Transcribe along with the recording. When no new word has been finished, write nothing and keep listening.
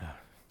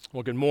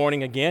Well, good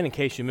morning again. In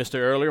case you missed it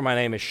earlier, my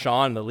name is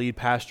Sean, the lead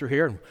pastor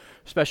here.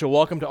 Special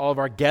welcome to all of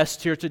our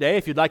guests here today.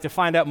 If you'd like to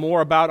find out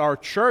more about our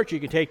church, you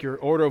can take your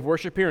order of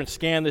worship here and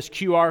scan this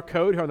QR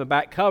code here on the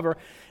back cover,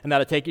 and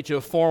that'll take you to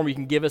a form where you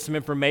can give us some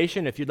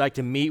information. If you'd like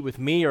to meet with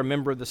me or a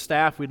member of the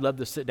staff, we'd love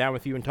to sit down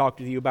with you and talk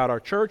to you about our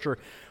church or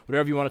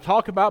whatever you want to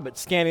talk about, but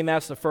scanning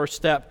that's the first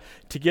step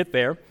to get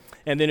there.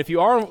 And then if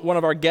you are one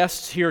of our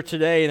guests here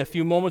today, in a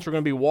few moments we're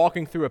going to be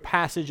walking through a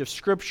passage of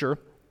Scripture.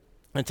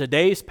 And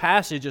today's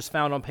passage is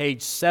found on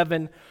page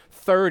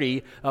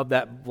 730 of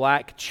that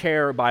black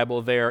chair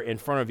Bible there in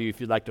front of you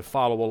if you'd like to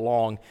follow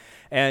along.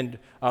 And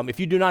if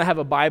you do not have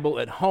a Bible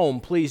at home,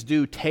 please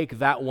do take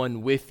that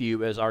one with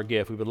you as our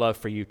gift. We would love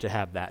for you to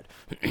have that.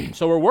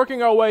 So we're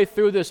working our way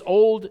through this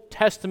Old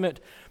Testament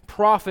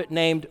prophet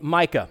named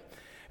Micah.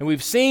 And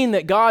we've seen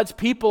that God's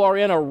people are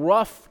in a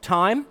rough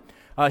time.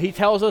 He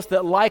tells us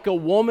that like a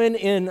woman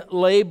in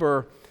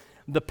labor,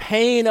 the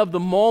pain of the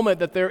moment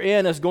that they're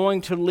in is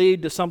going to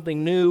lead to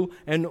something new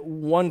and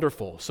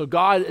wonderful. So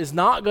God is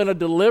not going to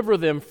deliver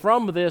them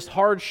from this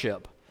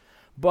hardship,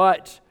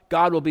 but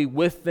God will be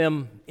with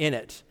them in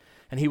it,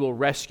 and He will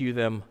rescue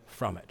them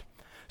from it.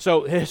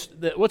 So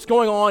what's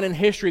going on in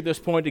history at this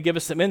point, to give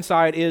us some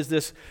insight, is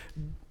this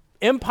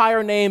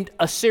empire named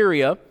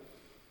Assyria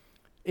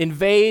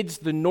invades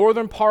the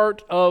northern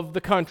part of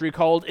the country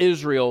called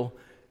Israel,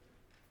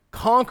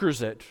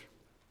 conquers it,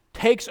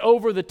 takes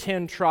over the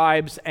 10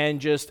 tribes and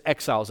just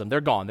exiles them.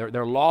 They're gone.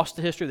 They're lost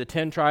to history. The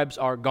 10 tribes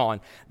are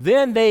gone.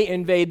 Then they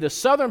invade the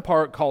southern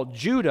part called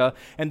Judah,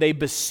 and they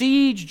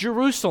besiege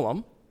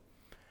Jerusalem,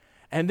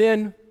 and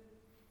then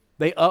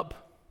they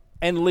up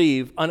and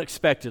leave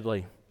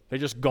unexpectedly. They're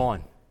just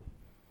gone.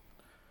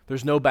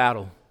 There's no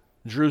battle.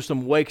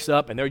 Jerusalem wakes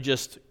up, and they're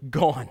just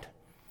gone.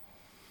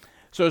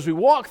 So as we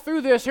walk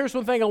through this, here's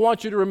one thing I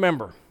want you to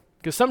remember.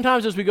 Because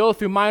sometimes as we go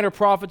through minor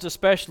prophets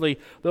especially,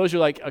 those are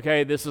like,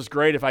 okay, this is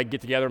great if I get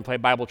together and play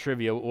Bible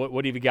trivia.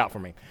 What have you got for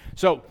me?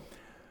 So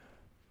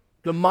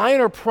the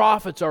minor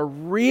prophets are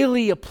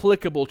really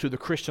applicable to the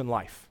Christian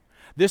life.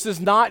 This is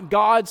not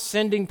God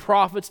sending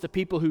prophets to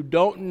people who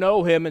don't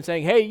know Him and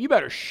saying, hey, you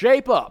better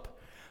shape up.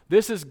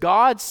 This is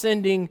God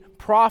sending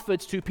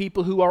prophets to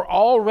people who are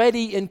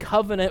already in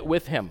covenant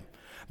with Him.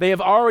 They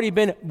have already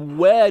been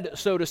wed,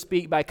 so to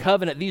speak, by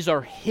covenant. These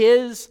are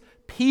His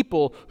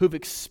people who've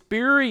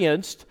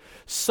experienced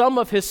some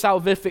of His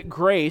salvific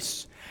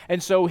grace,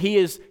 and so He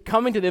is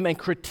coming to them and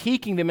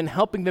critiquing them and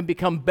helping them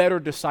become better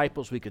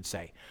disciples, we could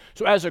say.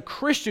 So as a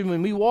Christian,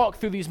 when we walk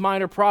through these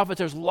minor prophets,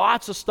 there's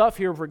lots of stuff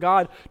here for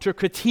God to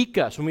critique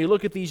us when we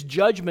look at these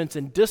judgments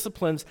and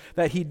disciplines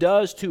that He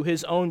does to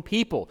His own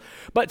people.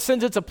 But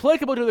since it's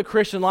applicable to the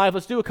Christian life,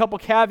 let's do a couple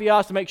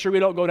caveats to make sure we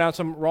don't go down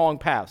some wrong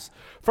paths.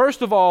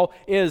 First of all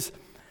is,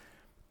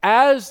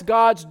 as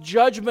God's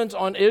judgments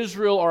on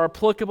Israel are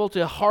applicable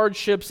to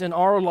hardships in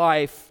our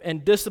life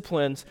and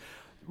disciplines,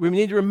 we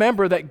need to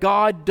remember that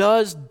God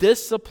does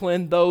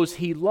discipline those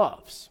He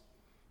loves,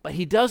 but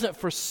He doesn't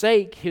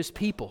forsake His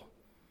people.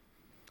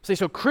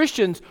 So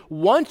Christians,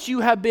 once you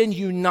have been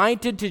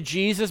united to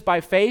Jesus by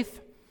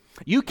faith,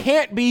 you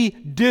can't be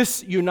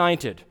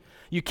disunited.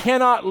 You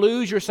cannot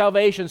lose your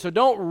salvation. So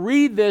don't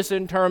read this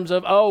in terms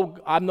of, oh,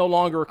 I'm no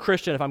longer a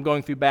Christian if I'm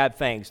going through bad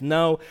things.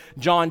 No.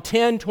 John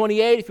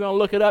 10:28, if you want to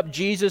look it up,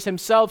 Jesus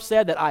Himself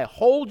said that I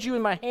hold you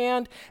in my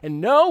hand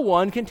and no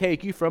one can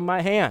take you from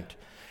my hand.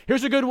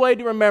 Here's a good way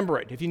to remember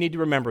it if you need to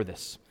remember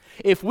this.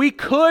 If we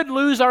could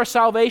lose our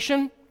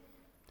salvation,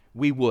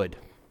 we would.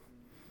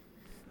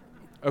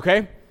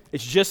 Okay?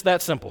 It's just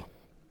that simple.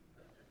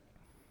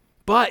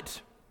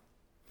 But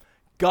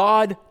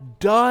God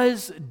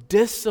does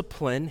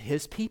discipline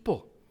His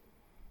people.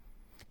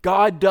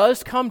 God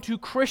does come to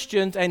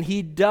Christians and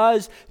He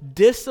does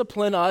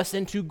discipline us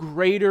into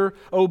greater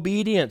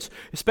obedience.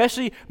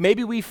 Especially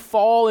maybe we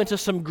fall into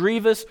some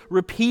grievous,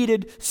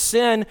 repeated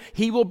sin.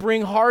 He will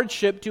bring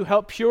hardship to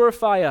help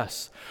purify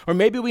us. Or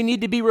maybe we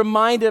need to be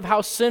reminded of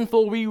how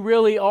sinful we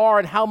really are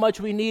and how much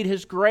we need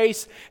His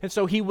grace. And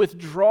so He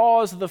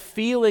withdraws the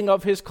feeling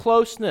of His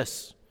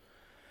closeness.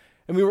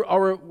 And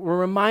we're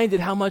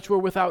reminded how much we're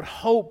without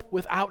hope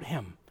without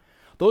Him.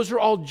 Those are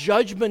all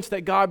judgments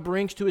that God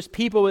brings to His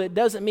people, but it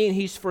doesn't mean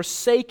He's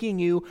forsaking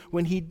you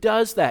when He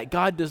does that.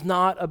 God does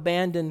not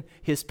abandon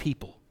His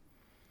people.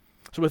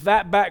 So with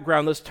that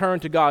background, let's turn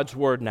to God's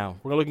Word now.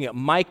 We're looking at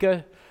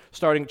Micah,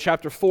 starting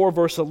chapter 4,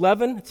 verse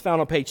 11. It's found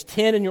on page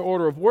 10 in your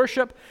order of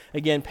worship.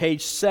 Again,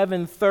 page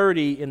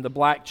 730 in the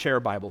black chair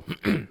Bible.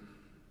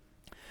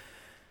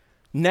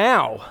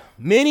 Now,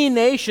 many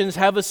nations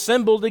have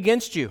assembled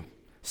against you,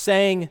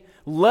 saying,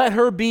 let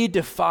her be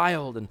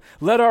defiled, and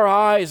let our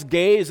eyes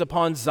gaze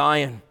upon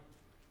Zion.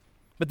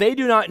 But they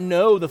do not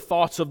know the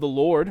thoughts of the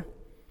Lord.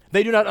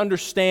 They do not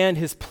understand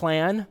His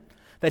plan,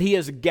 that He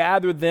has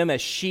gathered them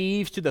as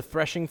sheaves to the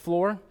threshing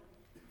floor.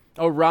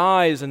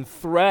 Arise and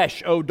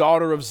thresh, O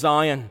daughter of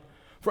Zion,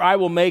 for I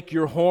will make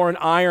your horn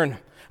iron.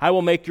 I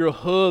will make your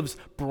hooves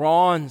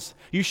bronze.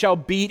 You shall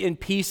beat in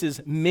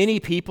pieces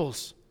many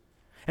peoples,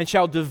 and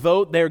shall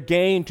devote their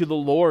gain to the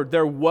Lord,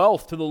 their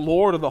wealth to the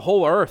Lord of the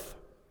whole earth.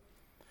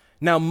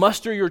 Now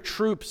muster your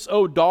troops,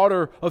 O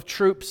daughter of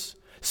troops.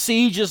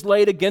 Siege is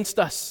laid against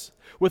us.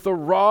 With a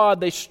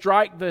rod they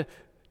strike the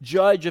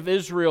judge of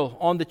Israel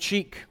on the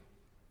cheek.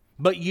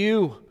 But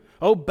you,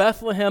 O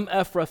Bethlehem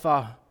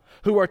Ephrathah,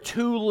 who are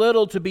too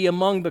little to be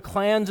among the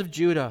clans of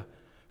Judah,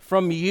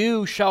 from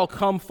you shall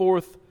come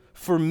forth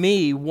for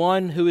me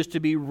one who is to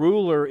be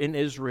ruler in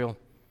Israel,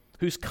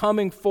 whose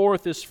coming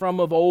forth is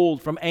from of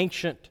old, from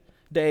ancient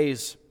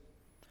days.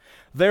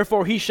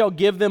 Therefore he shall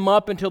give them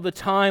up until the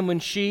time when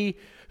she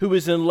who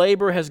is in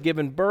labor has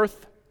given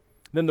birth.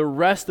 Then the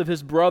rest of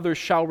his brothers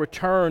shall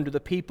return to the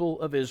people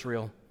of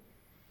Israel.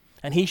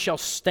 And he shall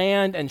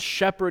stand and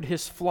shepherd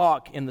his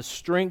flock in the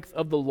strength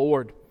of the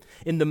Lord,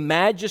 in the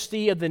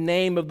majesty of the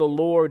name of the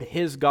Lord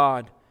his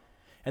God.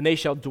 And they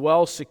shall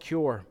dwell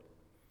secure.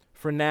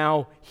 For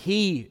now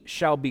he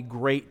shall be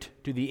great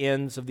to the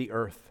ends of the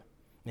earth,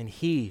 and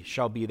he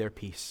shall be their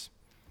peace.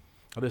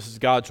 Now, this is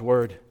God's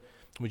word.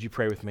 Would you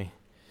pray with me?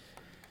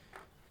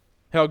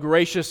 How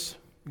gracious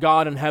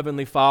God and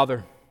Heavenly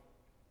Father,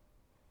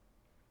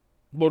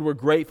 Lord, we're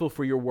grateful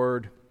for your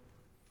word.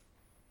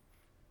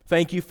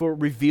 Thank you for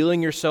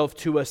revealing yourself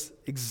to us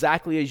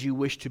exactly as you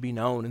wish to be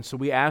known. And so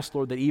we ask,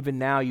 Lord, that even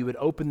now you would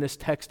open this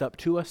text up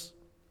to us,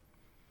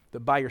 that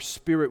by your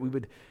Spirit we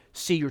would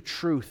see your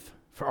truth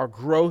for our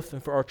growth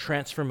and for our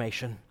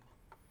transformation.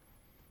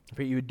 I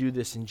pray you would do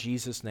this in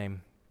Jesus'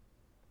 name.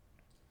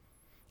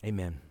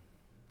 Amen.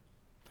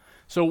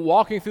 So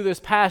walking through this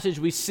passage,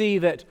 we see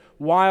that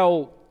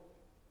while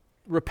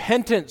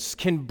repentance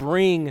can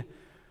bring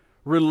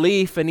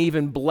relief and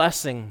even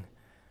blessing,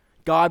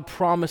 God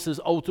promises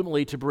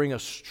ultimately to bring a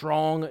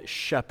strong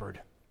shepherd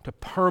to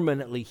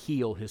permanently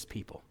heal his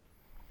people.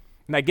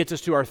 And that gets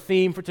us to our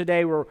theme for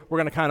today. We're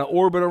going to kind of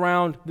orbit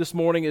around this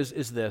morning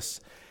is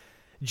this.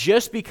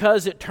 Just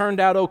because it turned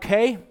out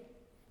okay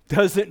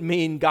doesn't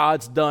mean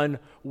God's done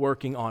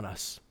working on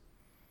us.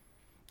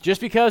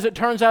 Just because it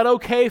turns out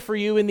okay for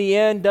you in the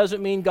end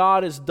doesn't mean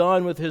God is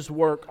done with his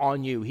work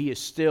on you. He is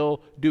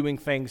still doing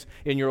things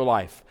in your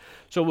life.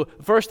 So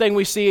the first thing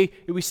we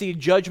see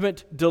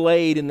judgment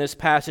delayed in this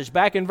passage.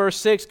 Back in verse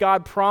 6,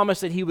 God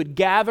promised that he would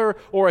gather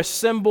or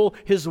assemble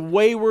his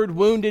wayward,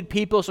 wounded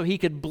people so he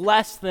could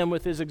bless them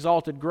with his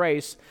exalted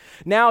grace.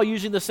 Now,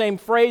 using the same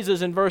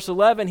phrases in verse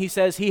 11, he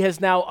says he has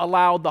now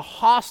allowed the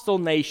hostile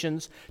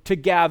nations to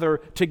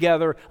gather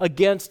together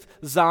against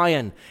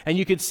Zion. And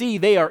you can see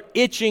they are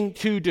itching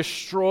to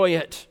destroy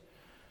it.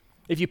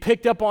 If you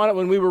picked up on it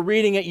when we were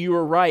reading it, you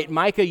were right.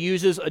 Micah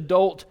uses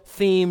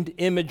adult-themed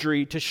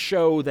imagery to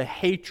show the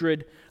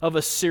hatred of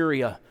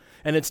Assyria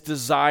and its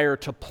desire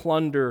to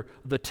plunder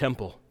the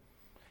temple.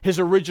 His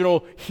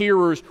original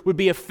hearers would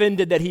be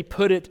offended that he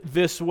put it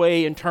this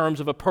way in terms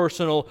of a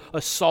personal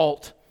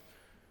assault.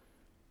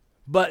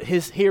 But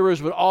his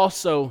hearers would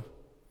also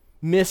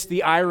miss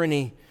the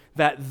irony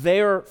that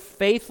their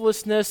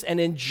faithlessness and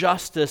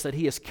injustice that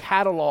he has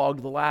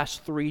cataloged the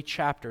last 3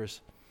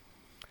 chapters,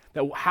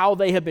 that how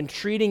they have been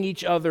treating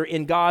each other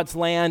in God's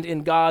land,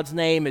 in God's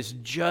name, is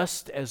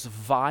just as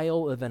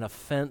vile of an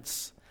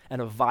offense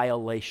and a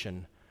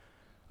violation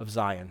of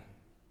Zion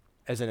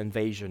as an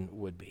invasion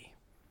would be.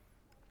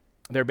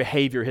 Their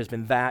behavior has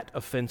been that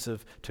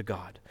offensive to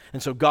God.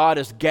 And so God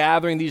is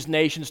gathering these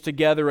nations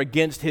together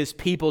against his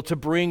people to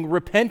bring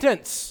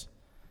repentance.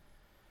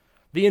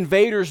 The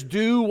invaders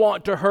do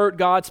want to hurt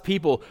God's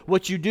people.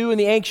 What you do in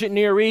the ancient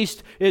Near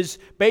East is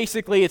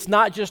basically, it's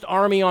not just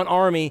army on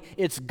army,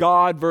 it's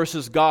God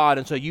versus God.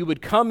 And so you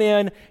would come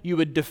in, you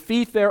would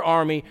defeat their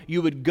army,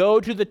 you would go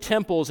to the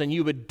temples and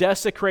you would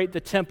desecrate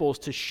the temples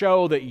to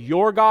show that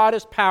your God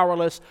is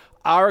powerless,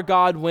 our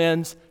God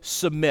wins,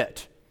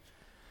 submit.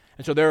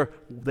 And so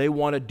they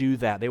want to do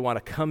that. They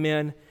want to come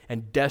in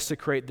and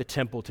desecrate the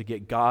temple to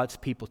get God's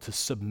people to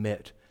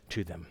submit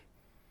to them.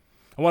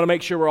 I want to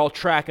make sure we're all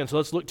tracking, so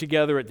let's look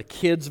together at the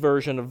kids'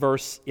 version of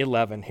verse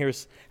 11.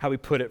 Here's how we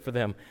put it for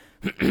them.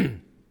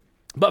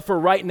 But for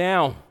right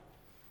now,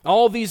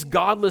 all these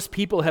godless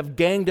people have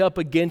ganged up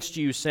against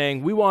you,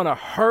 saying, we want to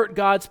hurt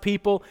God's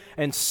people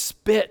and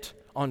spit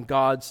on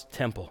God's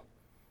temple.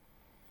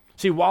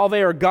 See, while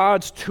they are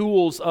God's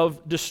tools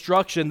of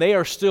destruction, they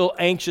are still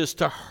anxious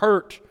to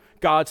hurt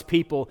God's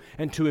people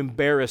and to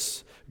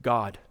embarrass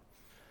God.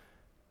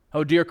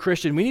 Oh, dear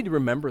Christian, we need to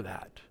remember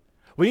that.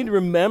 We need to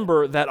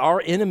remember that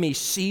our enemy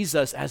sees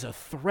us as a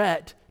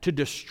threat to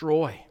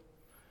destroy,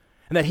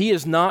 and that he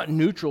is not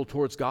neutral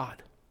towards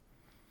God.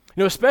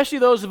 You know, especially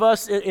those of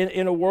us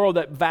in a world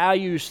that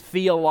values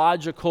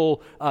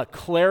theological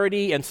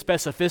clarity and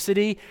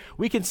specificity,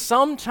 we can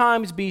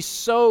sometimes be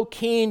so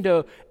keen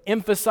to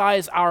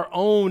emphasize our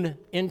own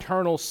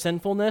internal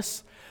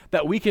sinfulness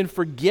that we can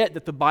forget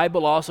that the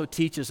Bible also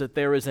teaches that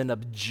there is an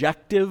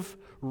objective,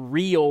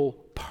 real,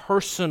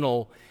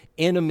 personal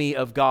enemy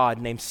of God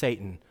named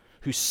Satan,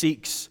 who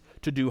seeks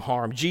to do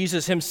harm.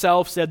 Jesus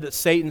himself said that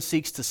Satan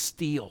seeks to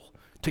steal,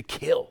 to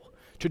kill,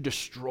 to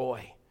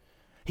destroy.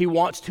 He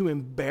wants to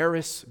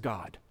embarrass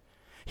God.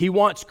 He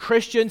wants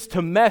Christians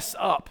to mess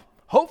up,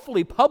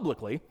 hopefully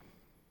publicly,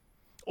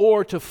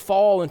 or to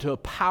fall into a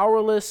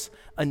powerless,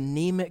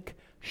 anemic,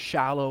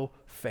 shallow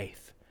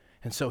faith.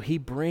 And so he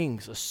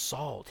brings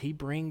assault. He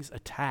brings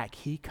attack.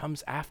 He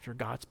comes after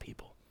God's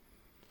people.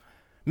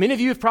 Many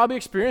of you have probably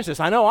experienced this.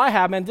 I know I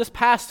have, man. This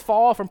past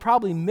fall, from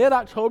probably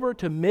mid-October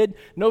to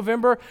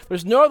mid-November,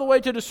 there's no other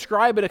way to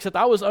describe it except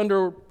I was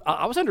under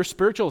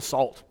spiritual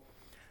assault.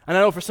 And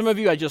I know for some of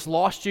you, I just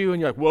lost you, and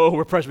you're like, whoa,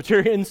 we're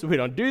Presbyterians, we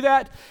don't do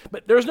that.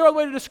 But there's no other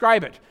way to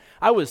describe it.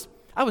 I was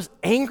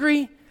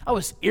angry, I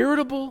was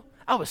irritable,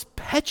 I was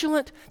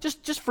petulant,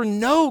 just for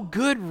no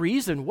good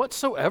reason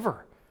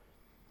whatsoever.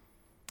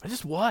 I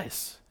just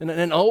was. And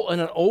an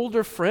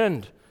older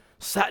friend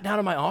sat down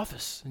in my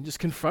office and just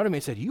confronted me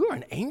and said, you are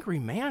an angry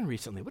man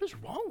recently. What is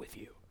wrong with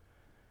you?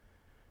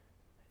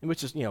 And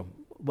which is,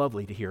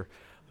 lovely to hear.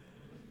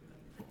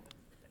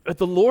 But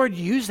the Lord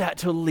used that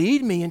to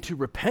lead me into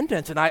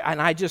repentance, and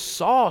I just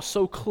saw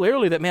so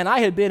clearly that, man,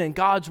 I had been in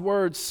God's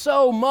Word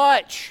so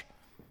much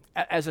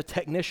as a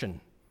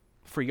technician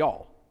for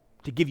y'all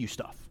to give you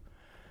stuff.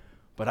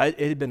 But it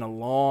had been a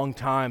long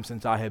time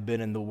since I had been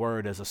in the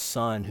Word as a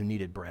son who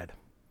needed bread.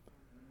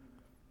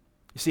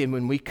 You see, and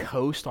when we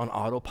coast on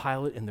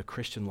autopilot in the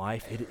Christian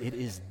life, it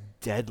is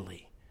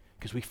deadly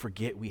because we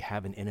forget we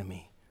have an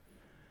enemy.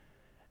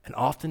 And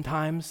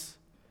oftentimes,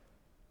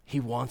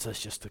 he wants us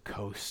just to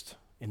coast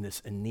in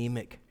this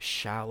anemic,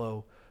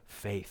 shallow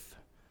faith.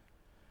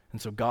 And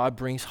so God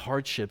brings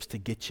hardships to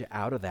get you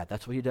out of that.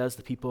 That's what he does to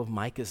the people of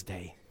Micah's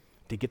day,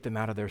 to get them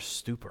out of their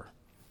stupor.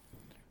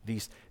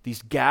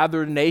 These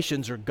gathered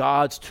nations are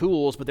God's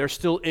tools, but they're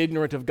still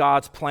ignorant of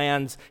God's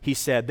plans, he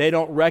said. They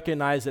don't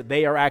recognize that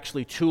they are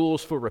actually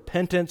tools for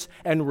repentance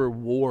and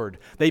reward.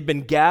 They've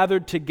been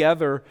gathered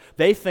together,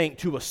 they think,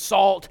 to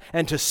assault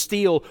and to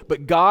steal,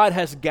 but God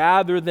has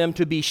gathered them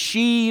to be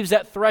sheaves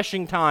at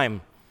threshing time.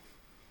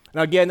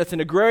 Now again, that's an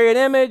agrarian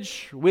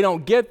image. We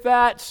don't get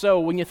that. So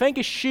when you think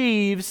of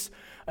sheaves,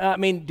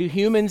 do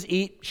humans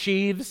eat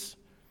sheaves?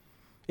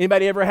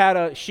 Anybody ever had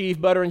a sheave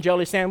butter and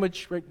jelly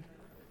sandwich? Right?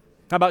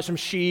 How about some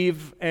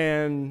sheave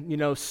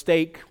and,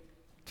 steak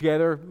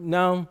together?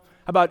 No.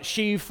 How about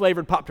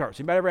sheave-flavored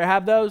Pop-Tarts? Anybody ever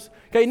have those?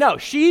 Okay, no.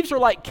 Sheaves are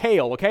like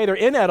kale, okay? They're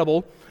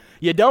inedible.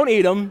 You don't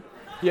eat them,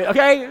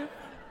 okay?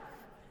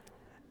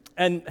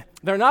 And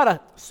they're not a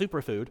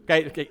superfood,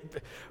 okay?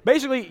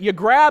 Basically, you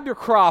grab your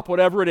crop,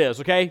 whatever it is,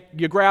 okay?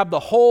 You grab the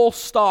whole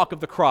stalk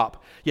of the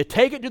crop. You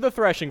take it to the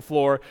threshing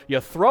floor,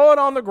 you throw it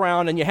on the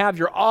ground, and you have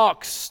your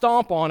ox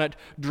stomp on it,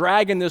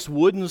 dragging this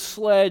wooden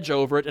sledge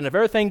over it. And if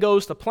everything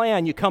goes to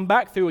plan, you come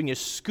back through and you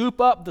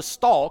scoop up the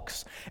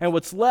stalks, and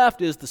what's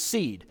left is the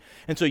seed.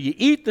 And so you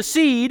eat the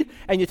seed,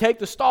 and you take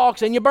the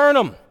stalks, and you burn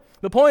them.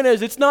 The point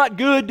is, it's not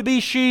good to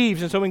be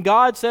sheaves. And so when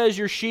God says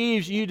you're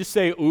sheaves, you just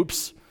say,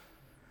 oops,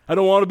 I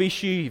don't want to be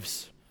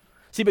sheaves.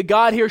 See, but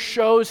God here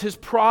shows his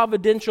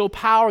providential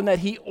power in that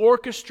he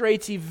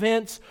orchestrates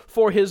events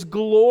for his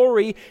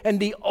glory and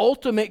the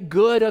ultimate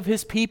good of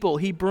his people.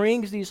 He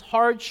brings these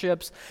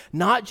hardships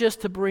not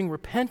just to bring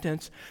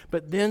repentance,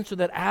 but then so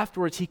that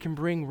afterwards he can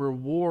bring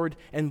reward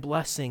and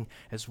blessing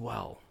as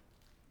well.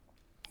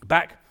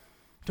 Back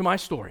to my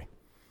story.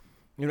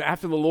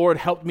 After the Lord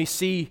helped me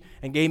see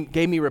and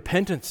gave me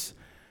repentance,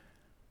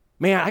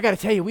 man, I got to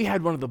tell you, we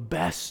had one of the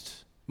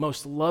best,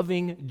 most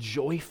loving,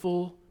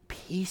 joyful,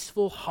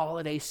 peaceful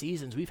holiday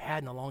seasons we've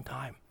had in a long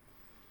time.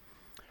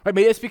 Right,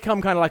 it's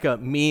become kind of like a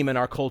meme in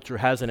our culture,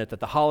 hasn't it? That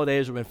the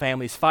holidays are when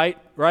families fight,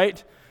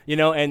 right?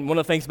 And one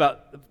of the things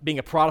about being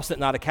a Protestant,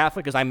 not a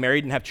Catholic, is I'm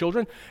married and have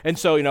children. And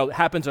so, it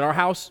happens in our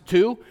house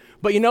too.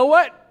 But you know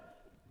what?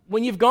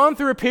 When you've gone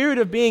through a period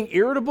of being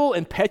irritable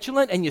and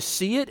petulant and you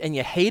see it and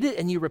you hate it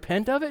and you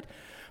repent of it,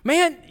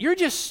 man, you're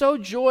just so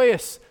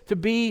joyous to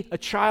be a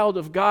child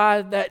of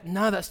God that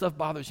none of that stuff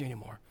bothers you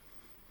anymore.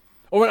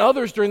 Or when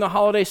others during the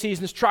holiday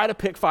seasons try to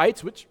pick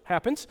fights, which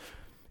happens,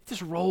 it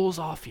just rolls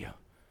off you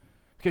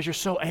because you're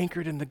so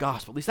anchored in the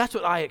gospel. At least that's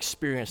what I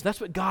experienced.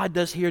 That's what God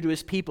does here to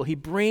his people. He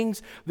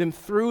brings them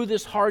through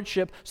this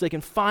hardship so they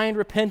can find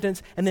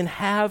repentance and then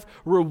have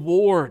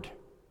reward.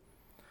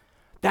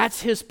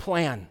 That's his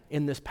plan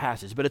in this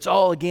passage, but it's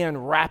all, again,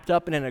 wrapped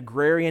up in an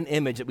agrarian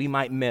image that we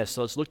might miss.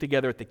 So let's look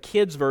together at the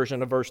kids'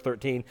 version of verse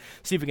 13,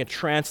 see if we can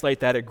translate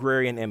that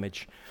agrarian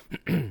image.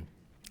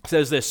 It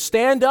says this,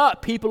 "Stand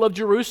up, people of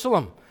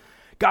Jerusalem.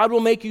 God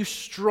will make you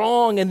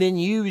strong and then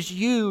use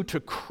you to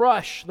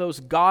crush those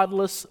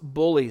godless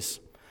bullies.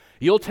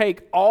 You'll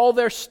take all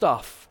their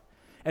stuff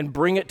and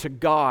bring it to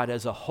God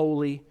as a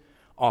holy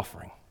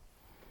offering."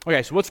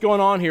 Okay, so what's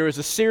going on here is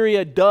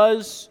Assyria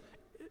does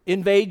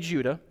invade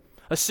Judah.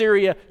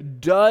 Assyria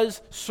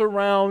does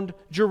surround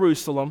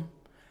Jerusalem,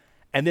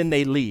 and then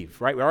they leave,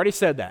 right? We already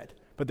said that.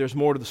 But there's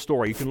more to the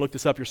story. You can look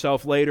this up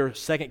yourself later.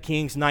 2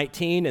 Kings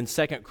 19 and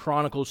 2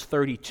 Chronicles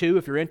 32,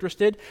 if you're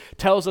interested,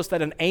 tells us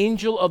that an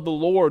angel of the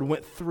Lord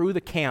went through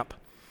the camp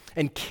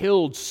and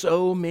killed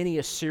so many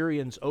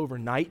Assyrians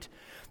overnight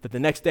that the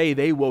next day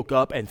they woke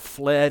up and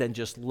fled and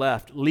just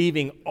left,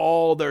 leaving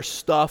all their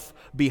stuff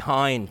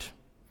behind.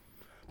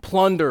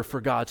 Plunder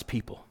for God's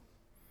people.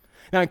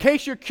 Now, in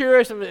case you're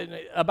curious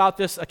about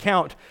this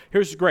account,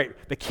 here's great.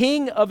 The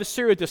king of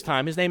Assyria at this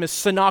time, his name is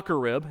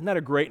Sennacherib. Isn't that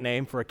a great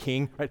name for a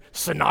king, right?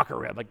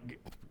 Sennacherib.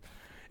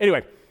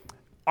 Anyway,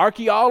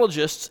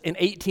 Archaeologists in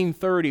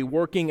 1830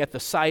 working at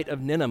the site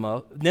of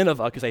Nineveh,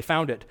 because they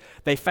found it,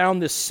 they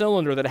found this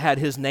cylinder that had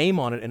his name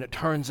on it, and it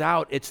turns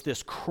out it's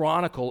this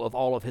chronicle of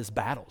all of his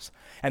battles.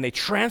 And they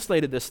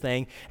translated this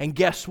thing, and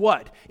guess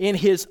what? In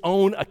his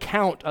own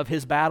account of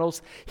his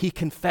battles, he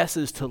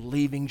confesses to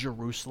leaving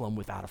Jerusalem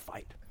without a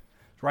fight.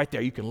 It's right there.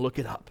 You can look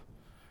it up.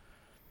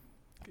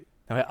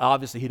 Now,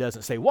 obviously, he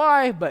doesn't say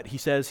why, but he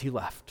says he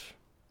left.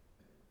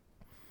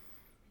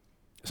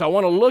 So I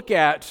want to look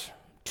at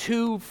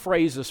two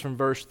phrases from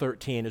verse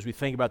 13 as we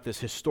think about this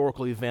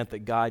historical event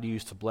that God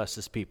used to bless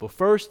his people.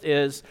 First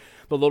is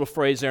the little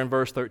phrase there in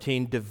verse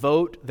 13,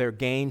 devote their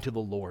gain to the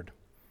Lord.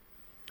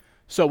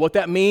 So what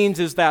that means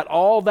is that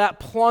all that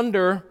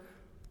plunder,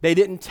 they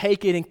didn't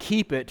take it and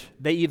keep it.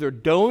 They either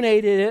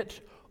donated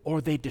it or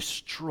they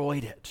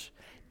destroyed it.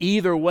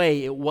 Either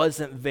way, it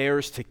wasn't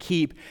theirs to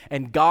keep,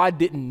 and God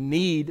didn't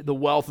need the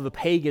wealth of the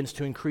pagans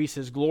to increase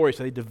his glory,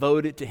 so they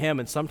devoted it to him.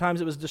 And sometimes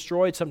it was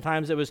destroyed,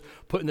 sometimes it was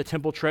put in the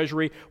temple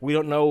treasury. We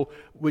don't know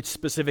which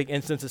specific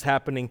instance is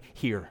happening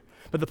here.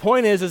 But the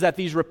point is that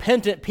these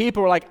repentant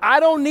people are like, I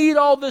don't need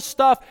all this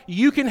stuff.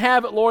 You can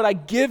have it, Lord. I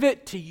give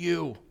it to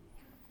you.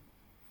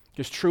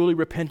 Because truly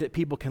repentant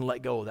people can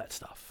let go of that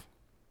stuff.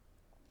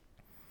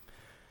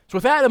 So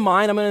with that in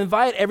mind, I'm going to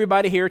invite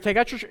everybody here, take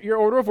out your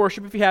order of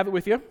worship if you have it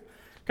with you.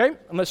 Okay,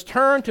 and let's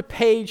turn to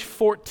page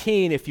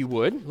 14, if you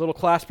would, a little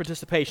class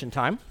participation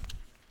time.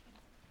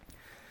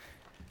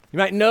 You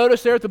might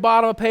notice there at the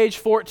bottom of page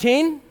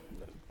 14,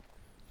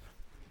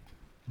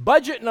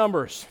 budget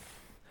numbers.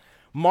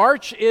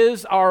 March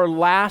is our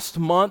last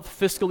month,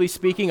 fiscally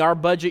speaking. Our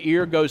budget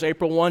year goes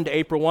April 1 to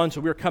April 1,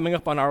 so we're coming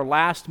up on our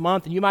last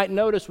month. And you might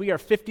notice we are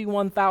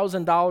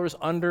 $51,000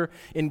 under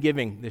in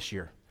giving this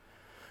year.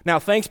 Now,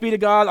 thanks be to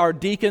God, our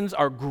deacons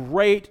are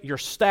great. Your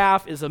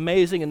staff is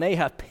amazing, and they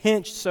have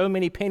pinched so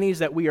many pennies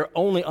that we are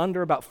only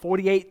under about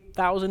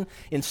 $48,000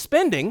 in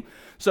spending.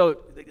 So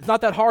it's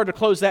not that hard to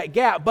close that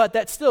gap, but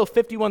that's still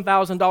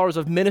 $51,000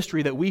 of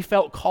ministry that we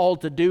felt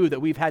called to do that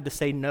we've had to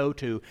say no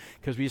to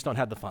because we just don't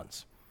have the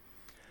funds.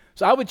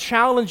 So I would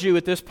challenge you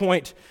at this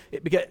point,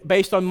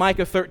 based on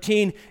Micah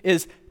 13,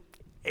 is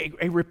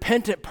a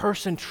repentant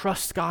person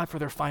trusts God for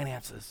their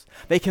finances.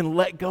 They can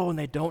let go and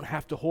they don't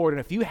have to hoard. And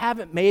if you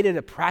haven't made it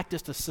a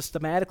practice to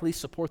systematically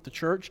support the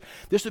church,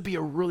 this would be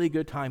a really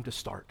good time to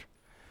start.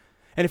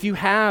 And if you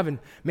have, and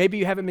maybe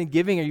you haven't been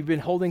giving or you've been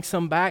holding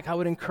some back, I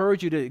would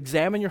encourage you to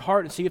examine your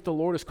heart and see if the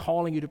Lord is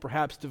calling you to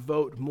perhaps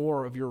devote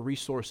more of your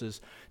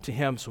resources to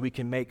him so we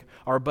can make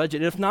our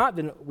budget. And if not,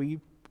 then we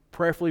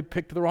prayerfully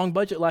picked the wrong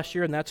budget last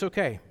year, and that's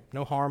okay.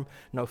 No harm,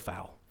 no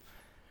foul.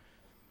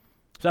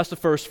 So that's the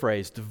first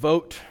phrase,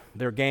 devote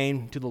their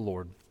gain to the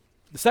Lord.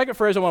 The second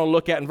phrase I want to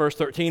look at in verse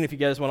 13, if you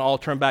guys want to all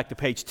turn back to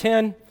page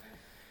 10,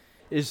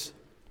 is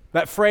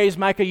that phrase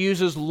Micah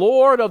uses,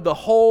 Lord of the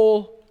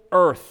whole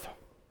earth.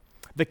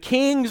 The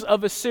kings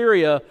of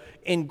Assyria,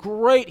 in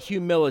great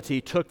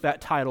humility, took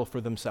that title for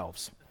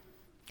themselves.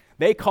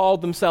 They called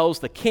themselves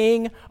the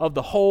king of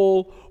the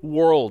whole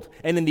world.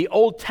 And in the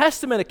Old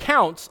Testament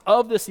accounts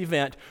of this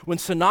event, when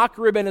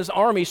Sennacherib and his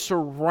army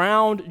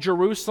surround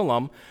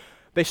Jerusalem,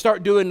 they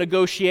start doing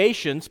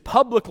negotiations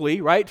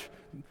publicly, right?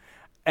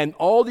 And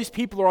all these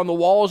people are on the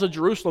walls of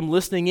Jerusalem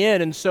listening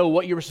in. And so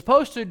what you were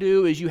supposed to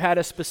do is you had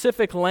a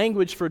specific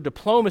language for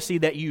diplomacy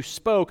that you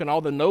spoke and all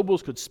the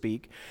nobles could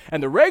speak.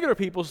 And the regular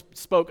people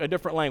spoke a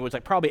different language,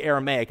 like probably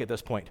Aramaic at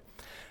this point.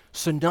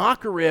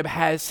 Sennacherib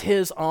has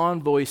his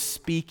envoys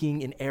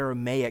speaking in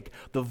Aramaic,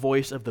 the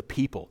voice of the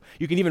people.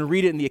 You can even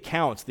read it in the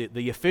accounts.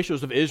 The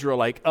officials of Israel are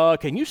like,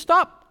 can you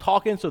stop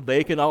talking so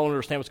they can all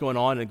understand what's going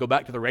on and go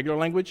back to the regular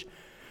language?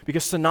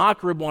 Because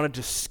Sennacherib wanted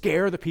to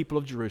scare the people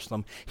of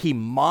Jerusalem. He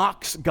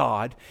mocks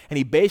God, and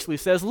he basically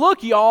says,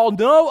 look, y'all,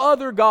 no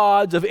other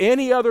gods of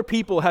any other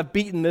people have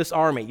beaten this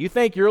army. You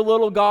think your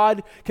little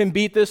God can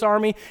beat this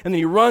army? And then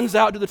he runs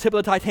out to the tip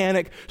of the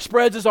Titanic,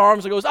 spreads his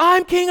arms, and goes,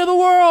 I'm king of the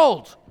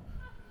world.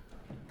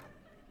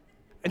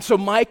 And so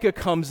Micah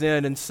comes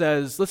in and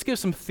says, let's give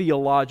some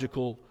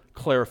theological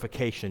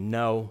clarification.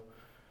 No,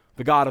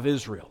 the God of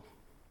Israel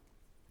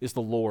is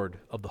the Lord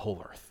of the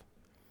whole earth.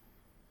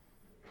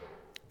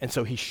 And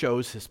so he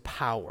shows his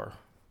power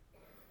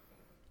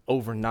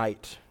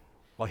overnight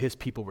while his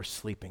people were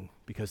sleeping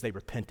because they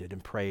repented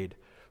and prayed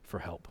for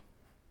help.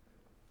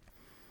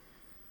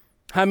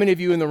 How many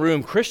of you in the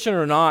room, Christian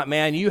or not,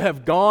 man, you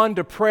have gone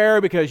to prayer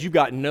because you've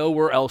got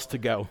nowhere else to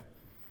go,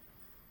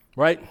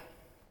 right?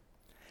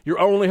 Your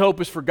only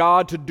hope is for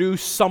God to do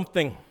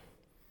something.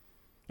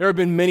 There have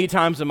been many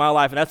times in my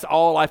life, and that's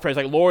all I pray. It's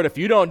like, Lord, if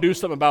you don't do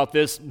something about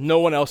this, no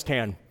one else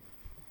can.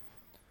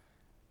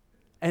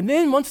 And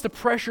then once the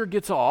pressure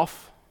gets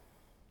off,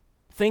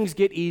 things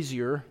get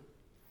easier.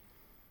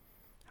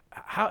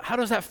 How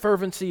does that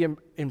fervency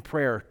in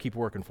prayer keep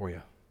working for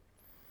you?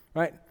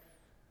 Right?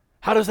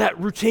 How does that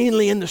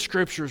routinely in the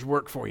scriptures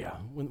work for you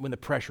when the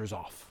pressure's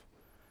off?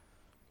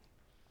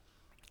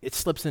 It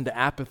slips into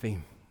apathy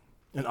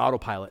and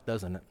autopilot,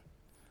 doesn't it?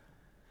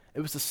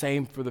 It was the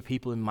same for the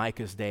people in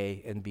Micah's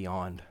day and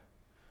beyond.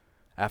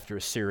 after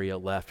Assyria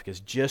left, because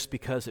just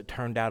because it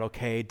turned out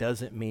okay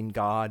doesn't mean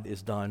God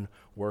is done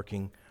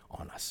working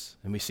on us.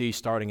 And we see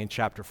starting in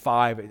chapter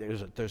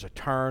 5, there's a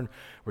turn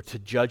where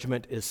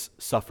judgment is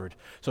suffered.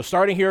 So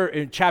starting here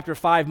in chapter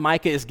 5,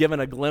 Micah is given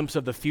a glimpse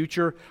of the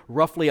future.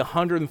 Roughly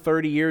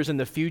 130 years in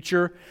the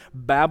future,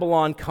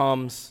 Babylon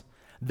comes,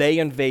 they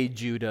invade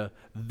Judah,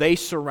 they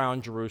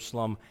surround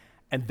Jerusalem,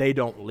 and they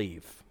don't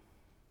leave.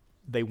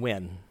 They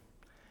win.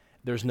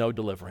 There's no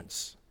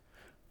deliverance.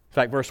 In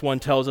fact, verse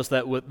 1 tells us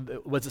that,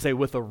 what's it say?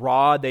 With a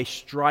rod they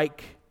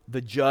strike the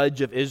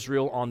judge of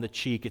Israel on the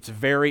cheek. It's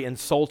very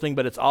insulting,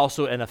 but it's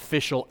also an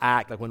official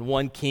act. Like when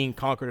one king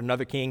conquered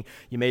another king,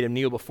 you made him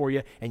kneel before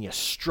you, and you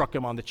struck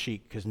him on the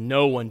cheek, because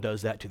no one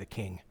does that to the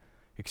king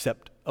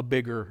except a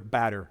bigger,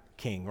 badder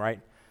king, right?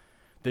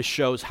 This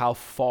shows how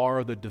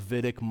far the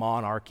Davidic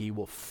monarchy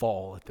will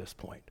fall at this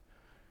point.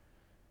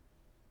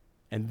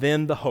 And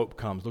then the hope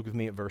comes. Look with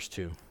me at verse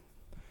 2.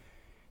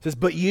 It says,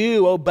 "But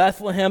you, O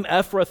Bethlehem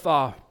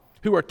Ephrathah,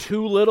 who are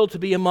too little to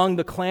be among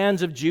the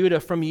clans of Judah,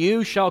 from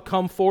you shall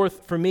come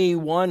forth for me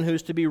one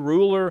who's to be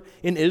ruler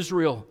in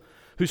Israel,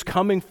 whose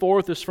coming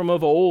forth is from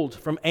of old,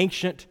 from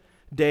ancient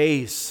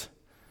days."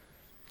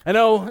 I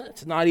know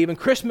it's not even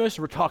Christmas.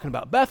 We're talking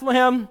about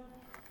Bethlehem.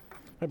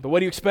 But what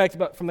do you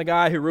expect from the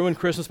guy who ruined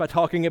Christmas by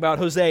talking about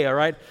Hosea,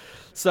 right?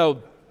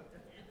 So,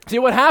 see,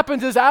 what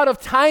happens is out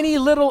of tiny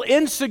little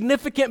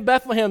insignificant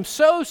Bethlehem,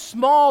 so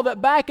small that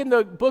back in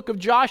the book of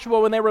Joshua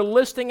when they were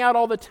listing out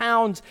all the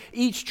towns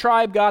each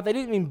tribe got, they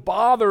didn't even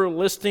bother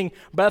listing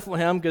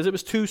Bethlehem because it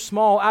was too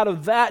small. Out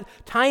of that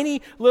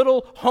tiny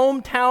little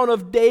hometown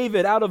of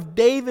David, out of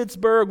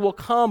Davidsburg will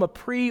come a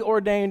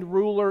preordained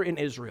ruler in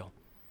Israel.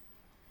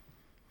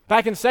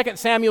 Back in 2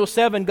 Samuel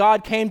 7,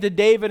 God came to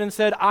David and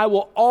said, "I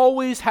will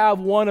always have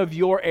one of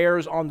your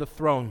heirs on the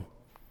throne."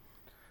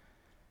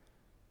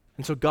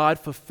 And so God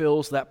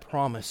fulfills that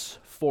promise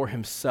for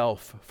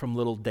himself from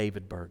little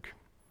Davidburg.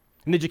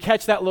 And did you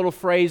catch that little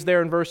phrase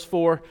there in verse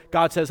 4?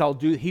 God says,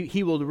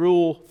 he will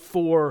rule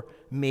for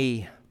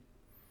me.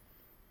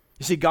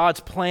 You see,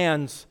 God's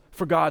plans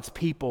for God's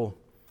people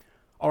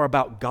are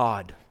about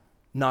God,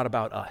 not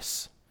about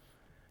us.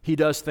 He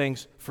does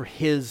things for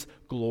his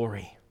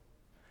glory,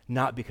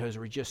 not because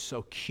we're just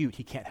so cute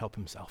he can't help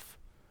himself.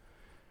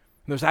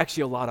 And there's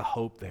actually a lot of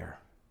hope there,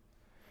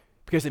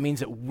 because it means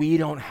that we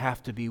don't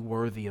have to be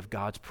worthy of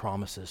God's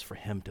promises for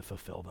him to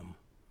fulfill them.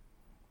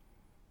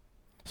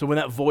 So when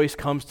that voice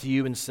comes to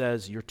you and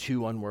says, "You're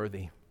too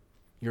unworthy,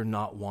 you're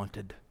not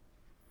wanted,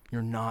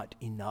 you're not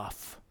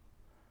enough,"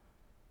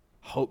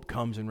 hope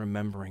comes in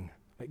remembering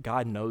that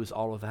God knows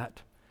all of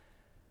that,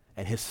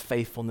 and his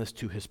faithfulness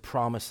to his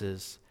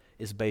promises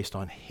is based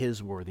on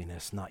his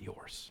worthiness, not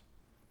yours.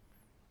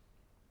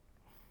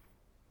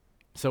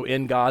 So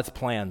in God's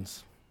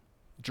plans,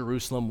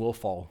 Jerusalem will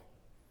fall.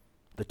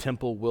 The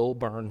temple will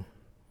burn.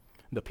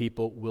 The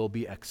people will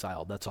be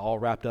exiled. That's all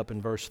wrapped up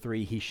in verse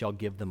 3. He shall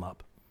give them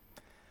up.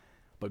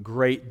 But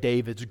great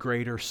David's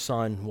greater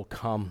son will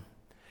come.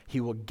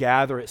 He will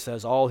gather, it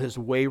says, all his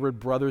wayward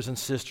brothers and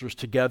sisters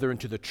together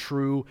into the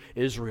true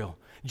Israel.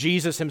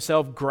 Jesus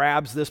himself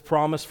grabs this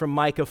promise from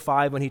Micah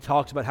 5 when he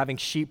talks about having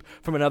sheep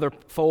from another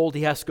fold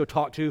he has to go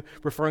talk to,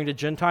 referring to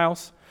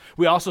Gentiles.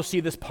 We also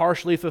see this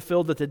partially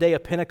fulfilled at the day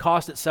of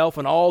Pentecost itself,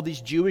 when all these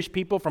Jewish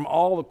people from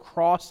all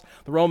across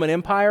the Roman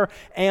Empire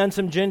and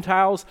some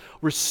Gentiles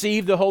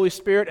received the Holy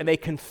Spirit, and they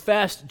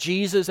confessed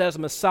Jesus as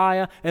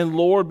Messiah and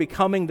Lord,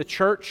 becoming the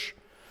church.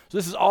 So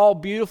this is all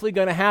beautifully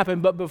going to happen.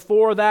 But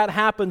before that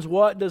happens,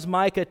 what does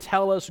Micah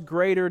tell us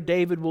greater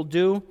David will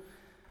do?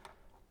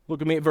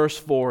 Look at me at verse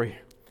 4. He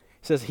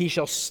says, "He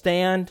shall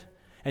stand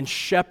and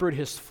shepherd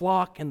his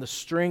flock in the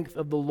strength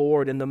of the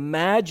Lord, in the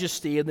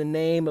majesty of the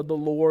name of the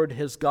Lord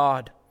his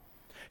God."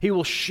 He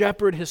will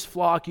shepherd his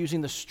flock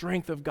using the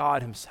strength of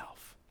God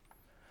himself.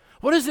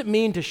 What does it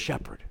mean to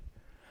shepherd?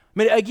 I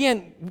mean,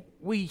 again,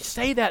 we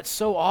say that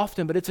so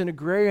often, but it's an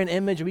agrarian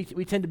image, and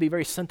we tend to be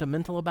very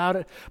sentimental about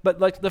it. But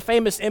like the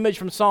famous image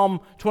from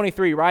Psalm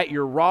 23, right?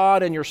 "Your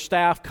rod and your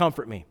staff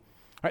comfort me."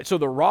 All right, so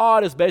the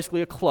rod is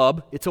basically a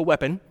club. It's a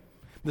weapon.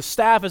 The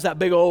staff is that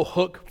big old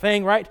hook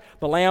thing, right?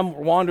 The lamb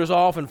wanders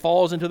off and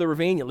falls into the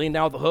ravine. You lean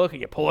down with the hook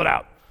and you pull it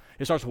out.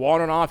 It starts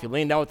wandering off. You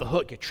lean down with the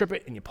hook, you trip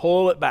it, and you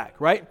pull it back,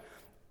 right?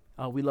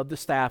 We love the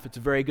staff. It's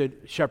a very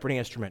good shepherding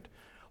instrument.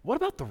 What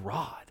about the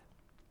rod?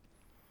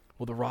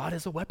 Well, the rod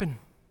is a weapon.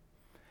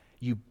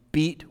 You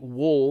beat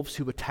wolves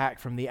who attack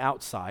from the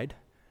outside.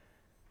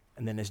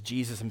 And then as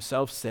Jesus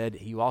himself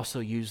said, you also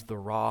use the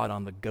rod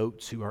on the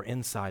goats who are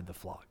inside the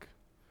flock.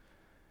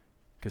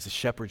 Because the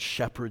shepherd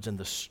shepherds in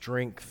the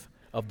strength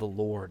of the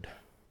Lord.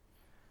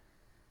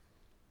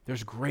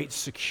 There's great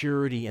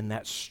security in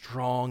that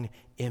strong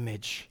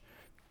image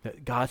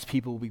that God's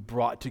people will be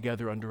brought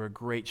together under a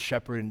great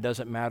shepherd, and it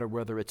doesn't matter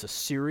whether it's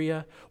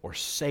Assyria or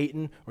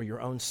Satan or your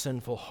own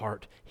sinful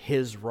heart,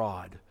 his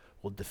rod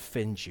will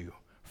defend you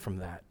from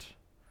that.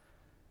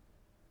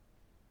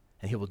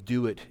 And he will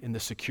do it in the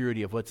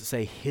security of what's to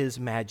say, his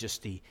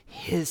majesty,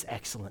 his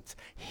excellence,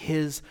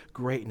 his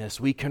greatness.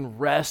 We can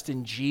rest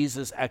in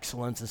Jesus'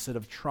 excellence instead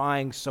of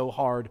trying so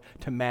hard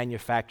to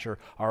manufacture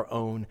our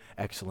own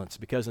excellence.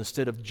 Because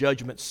instead of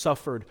judgment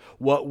suffered,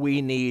 what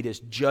we need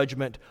is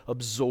judgment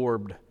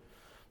absorbed,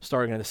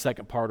 starting in the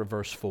second part of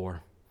verse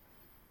 4.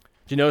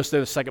 Do you notice there,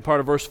 the second part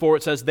of verse 4,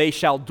 it says, they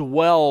shall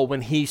dwell when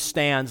he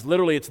stands.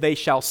 Literally, it's they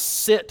shall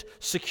sit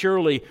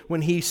securely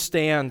when he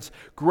stands.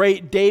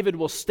 Great David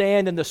will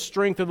stand in the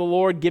strength of the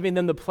Lord, giving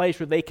them the place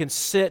where they can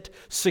sit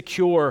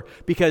secure,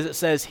 because it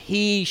says,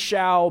 he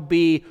shall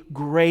be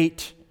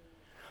great.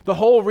 The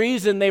whole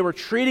reason they were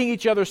treating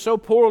each other so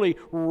poorly,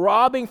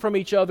 robbing from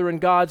each other in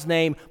God's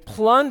name,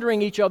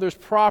 plundering each other's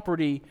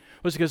property,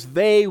 was because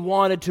they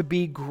wanted to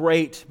be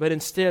great, but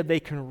instead they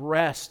can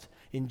rest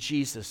in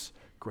Jesus'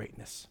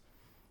 greatness.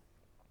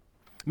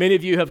 Many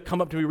of you have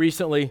come up to me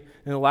recently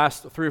in the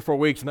last 3 or 4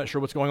 weeks. I'm not sure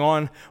what's going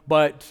on,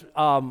 but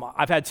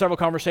I've had several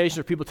conversations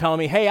with people telling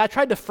me, hey, I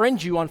tried to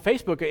friend you on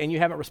Facebook and you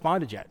haven't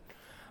responded yet.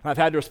 And I've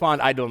had to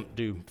respond, I don't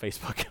do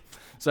Facebook.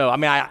 So, I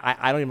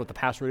don't even know what the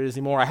password is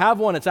anymore. I have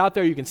one, it's out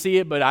there, you can see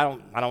it, but I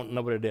don't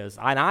know what it is.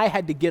 And I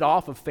had to get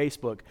off of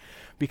Facebook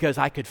because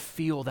I could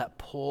feel that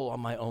pull on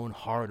my own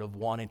heart of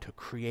wanting to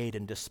create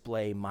and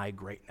display my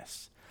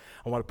greatness.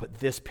 I want to put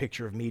this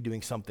picture of me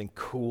doing something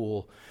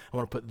cool. I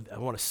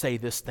want to say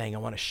this thing. I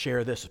want to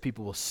share this so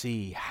people will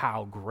see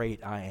how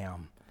great I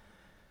am.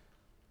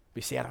 But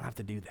you see, I don't have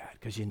to do that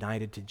because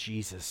united to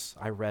Jesus,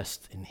 I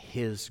rest in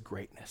his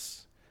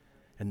greatness.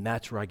 And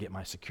that's where I get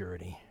my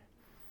security.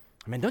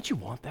 Don't you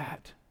want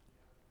that?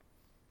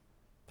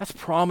 That's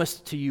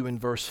promised to you in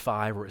verse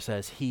 5 where it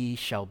says, he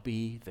shall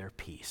be their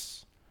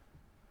peace.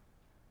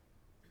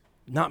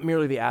 Not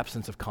merely the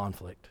absence of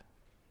conflict,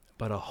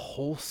 but a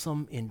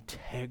wholesome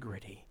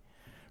integrity,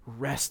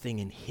 resting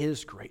in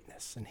his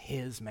greatness and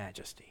his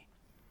majesty.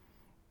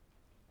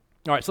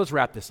 All right, so let's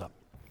wrap this up.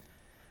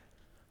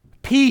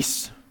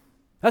 Peace.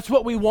 That's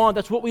what we want.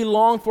 That's what we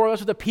long for.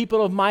 That's what the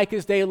people of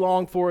Micah's day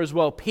long for as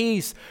well.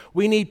 Peace.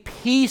 We need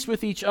peace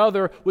with each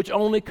other, which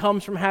only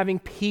comes from having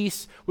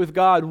peace with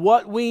God.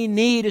 What we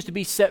need is to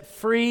be set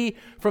free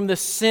from the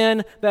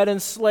sin that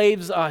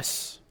enslaves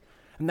us.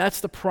 And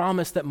that's the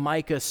promise that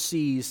Micah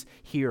sees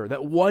here,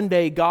 that one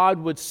day God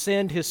would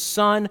send his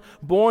son,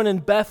 born in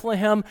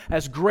Bethlehem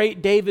as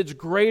great David's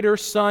greater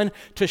son,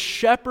 to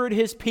shepherd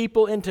his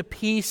people into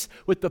peace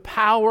with the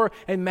power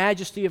and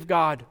majesty of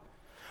God.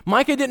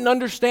 Micah didn't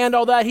understand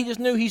all that. He just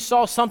knew he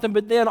saw something.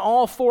 But then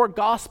all 4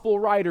 gospel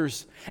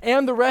writers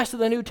and the rest of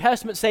the New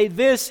Testament say,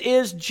 this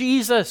is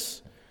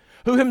Jesus,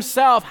 who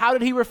himself, how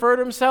did he refer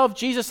to himself?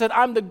 Jesus said,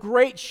 I'm the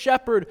great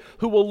shepherd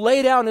who will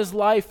lay down his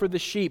life for the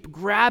sheep,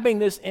 grabbing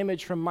this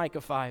image from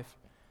Micah 5.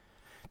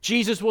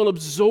 Jesus will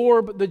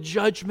absorb the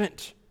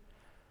judgment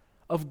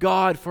of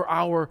God for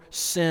our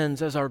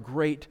sins as our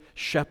great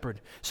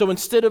shepherd. So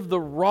instead of the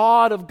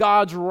rod of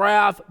God's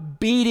wrath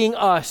beating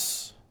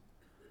us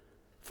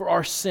for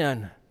our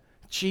sin,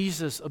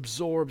 Jesus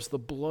absorbs the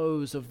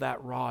blows of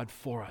that rod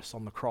for us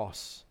on the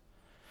cross.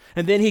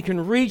 And then he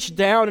can reach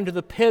down into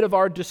the pit of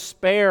our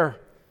despair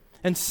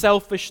and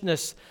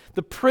selfishness,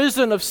 the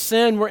prison of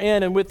sin we're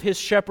in, and with his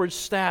shepherd's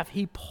staff,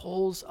 he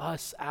pulls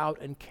us out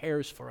and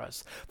cares for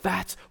us.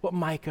 That's what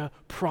Micah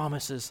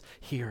promises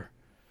here.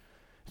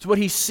 It's what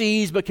he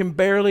sees but can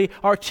barely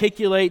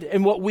articulate,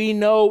 and what we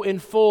know in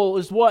full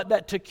is what?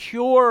 That to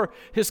cure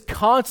his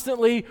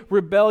constantly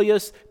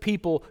rebellious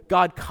people,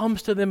 God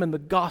comes to them in the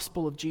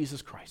gospel of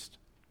Jesus Christ.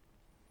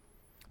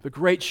 The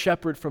great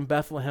shepherd from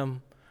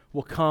Bethlehem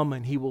will come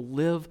and he will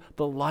live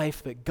the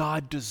life that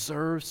God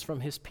deserves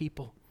from his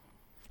people.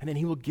 And then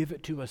he will give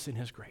it to us in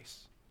his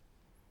grace.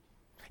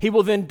 He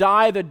will then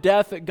die the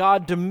death that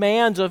God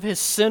demands of his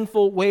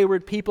sinful,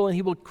 wayward people, and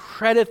he will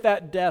credit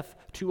that death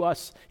to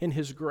us in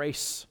his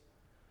grace.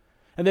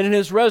 And then in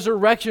his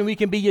resurrection, we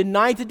can be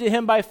united to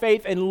him by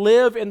faith and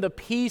live in the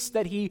peace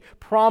that he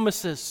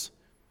promises.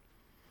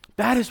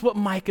 That is what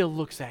Micah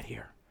looks at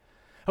here.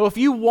 Oh, if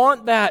you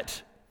want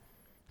that,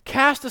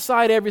 cast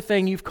aside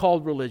everything you've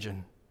called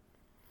religion.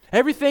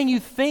 Everything you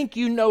think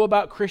you know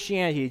about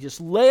Christianity, just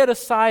lay it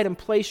aside and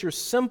place your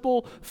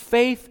simple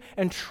faith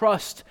and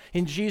trust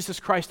in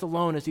Jesus Christ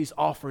alone as he's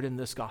offered in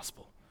this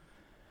gospel.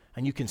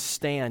 And you can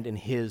stand in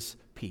his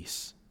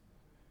peace.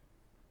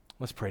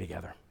 Let's pray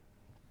together.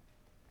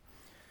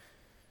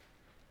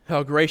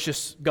 Oh,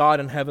 gracious God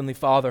and Heavenly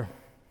Father,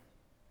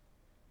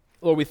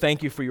 Lord, we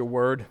thank you for your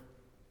word.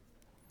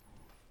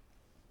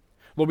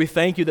 Lord, we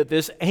thank you that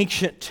this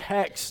ancient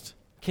text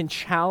can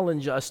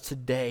challenge us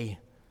today.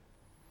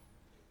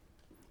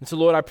 And so,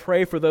 Lord, I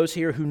pray for those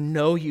here who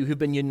know you, who've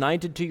been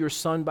united to your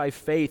Son by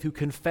faith, who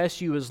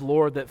confess you as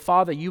Lord, that,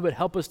 Father, you would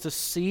help us to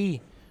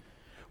see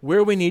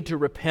where we need to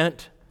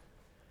repent.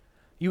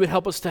 You would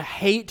help us to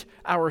hate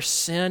our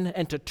sin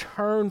and to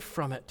turn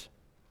from it,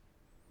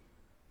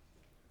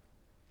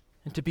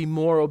 and to be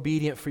more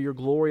obedient for your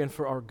glory and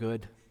for our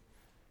good.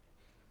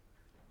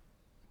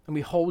 And we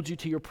hold you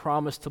to your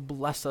promise to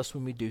bless us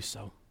when we do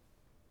so.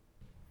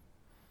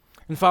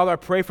 And Father, I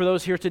pray for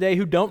those here today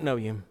who don't know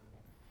you.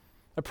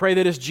 I pray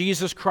that as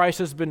Jesus Christ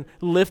has been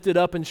lifted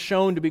up and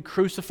shown to be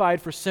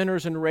crucified for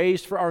sinners and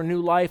raised for our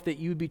new life, that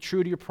you would be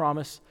true to your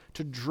promise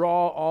to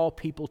draw all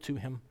people to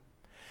him.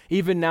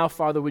 Even now,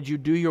 Father, would you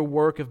do your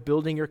work of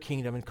building your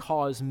kingdom and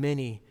cause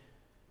many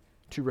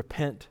to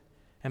repent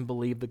and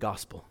believe the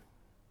gospel.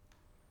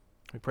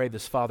 We pray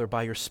this, Father,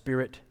 by your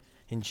Spirit,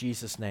 in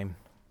Jesus' name.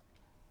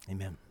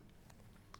 Amen.